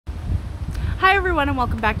Hi everyone and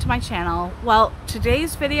welcome back to my channel. Well,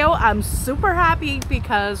 today's video I'm super happy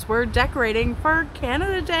because we're decorating for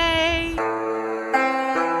Canada Day.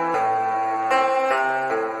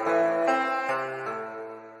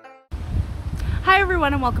 Hi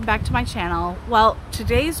everyone and welcome back to my channel. Well,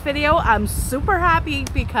 today's video I'm super happy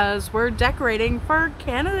because we're decorating for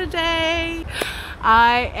Canada Day.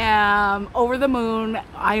 I am over the moon.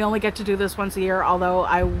 I only get to do this once a year, although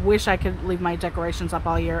I wish I could leave my decorations up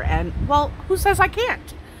all year, and well, who says I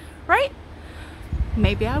can't, right?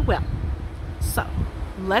 Maybe I will. So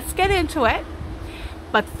let's get into it.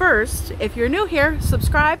 But first, if you're new here,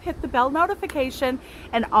 subscribe, hit the bell notification,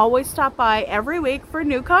 and always stop by every week for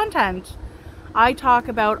new content. I talk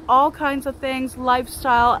about all kinds of things,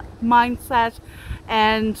 lifestyle, mindset,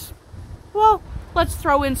 and well, let's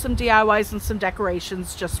throw in some DIYs and some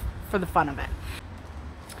decorations just for the fun of it.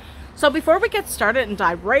 So before we get started and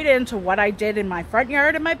dive right into what I did in my front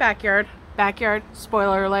yard and my backyard,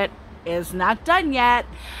 spoiler alert, is not done yet.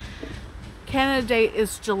 Canada Day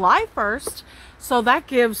is July 1st, so that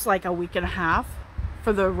gives like a week and a half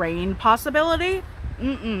for the rain possibility.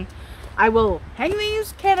 I will hang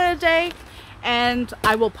these Canada Day and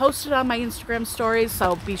I will post it on my Instagram stories,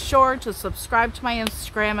 so be sure to subscribe to my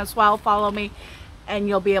Instagram as well, follow me, and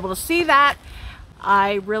you'll be able to see that.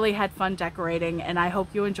 I really had fun decorating and I hope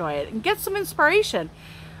you enjoy it and get some inspiration.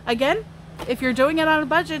 Again, if you're doing it on a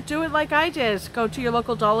budget, do it like I did. Go to your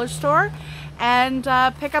local dollar store and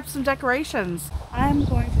pick up some decorations. I'm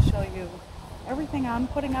going to show you everything I'm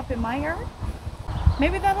putting up in my yard.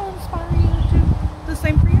 Maybe that'll inspire you to do the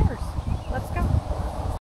same for yours. Let's go.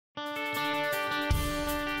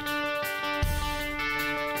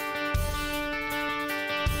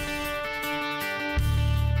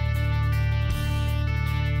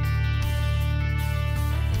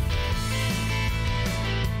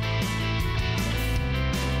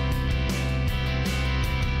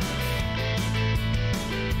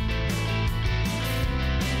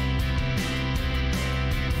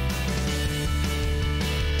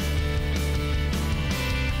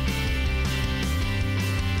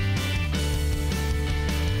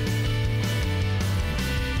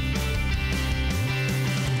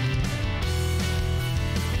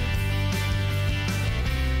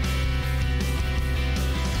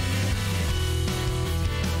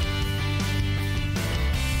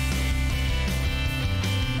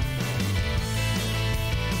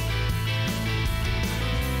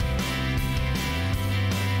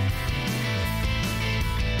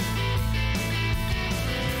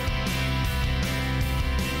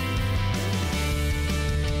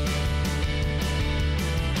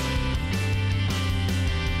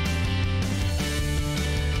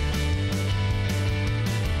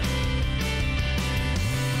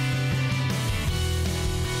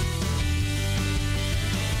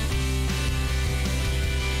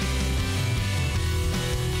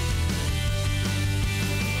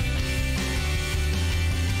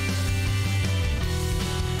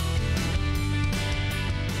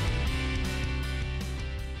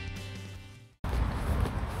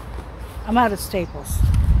 I'm out of staples.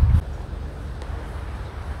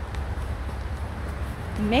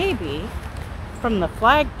 Maybe from the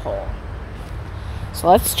flagpole. So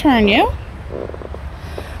let's turn you.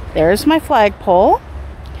 There's my flagpole.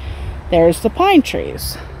 There's the pine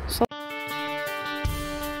trees.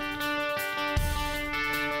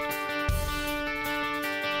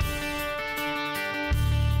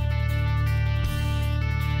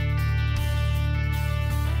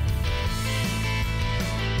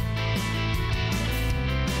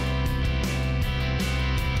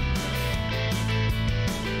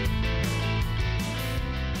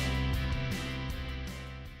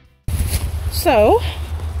 So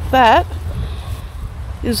that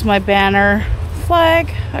is my banner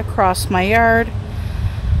flag across my yard,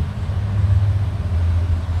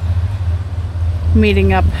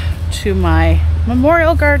 meeting up to my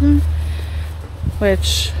memorial garden,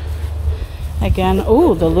 which again,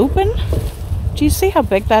 oh, the lupin, do you see how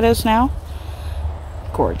big that is now?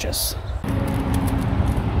 Gorgeous.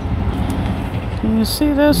 Can you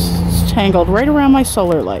see this? It's tangled right around my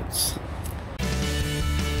solar lights.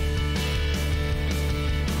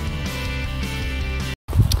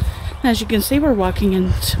 As you can see, we're walking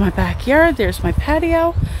into my backyard. There's my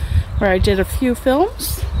patio where I did a few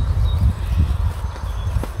films.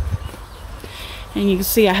 And you can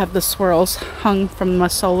see I have the swirls hung from my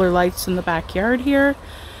solar lights in the backyard here.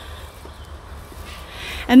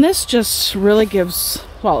 And this just really gives,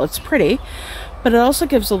 well, it's pretty, but it also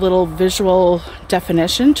gives a little visual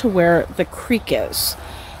definition to where the creek is.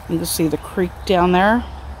 You can see the creek down there.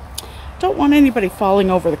 Don't want anybody falling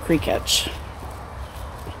over the creek edge.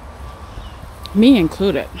 me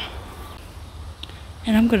included.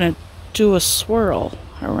 And I'm gonna do a swirl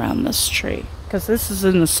around this tree because this is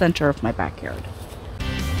in the center of my backyard.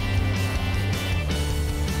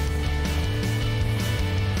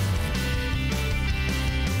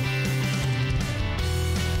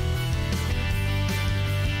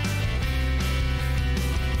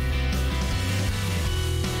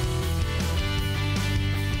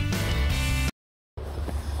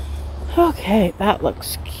 Okay, that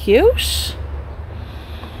looks cute.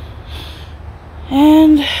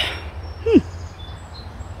 And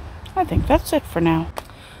I think that's it for now.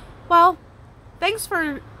 Well, thanks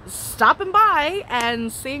for stopping by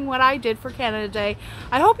and seeing what I did for Canada Day.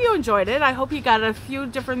 I hope you enjoyed it. I hope you got a few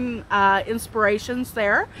different inspirations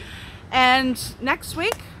there. And next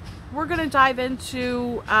week, we're going to dive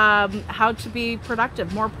into how to be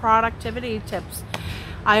productive, more productivity tips.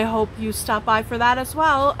 I hope you stop by for that as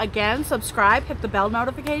well. Again, subscribe, hit the bell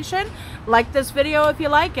notification, like this video if you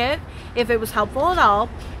like it, if it was helpful at all,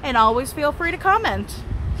 and always feel free to comment.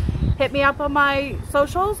 Hit me up on my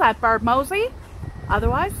socials at Barb Mosey.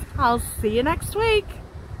 Otherwise, I'll see you next week.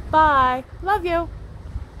 Bye. Love you.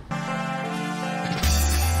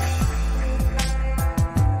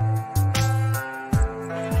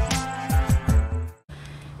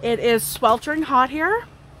 It is sweltering hot here.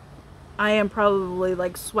 I am probably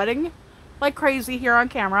like sweating like crazy here on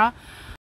camera.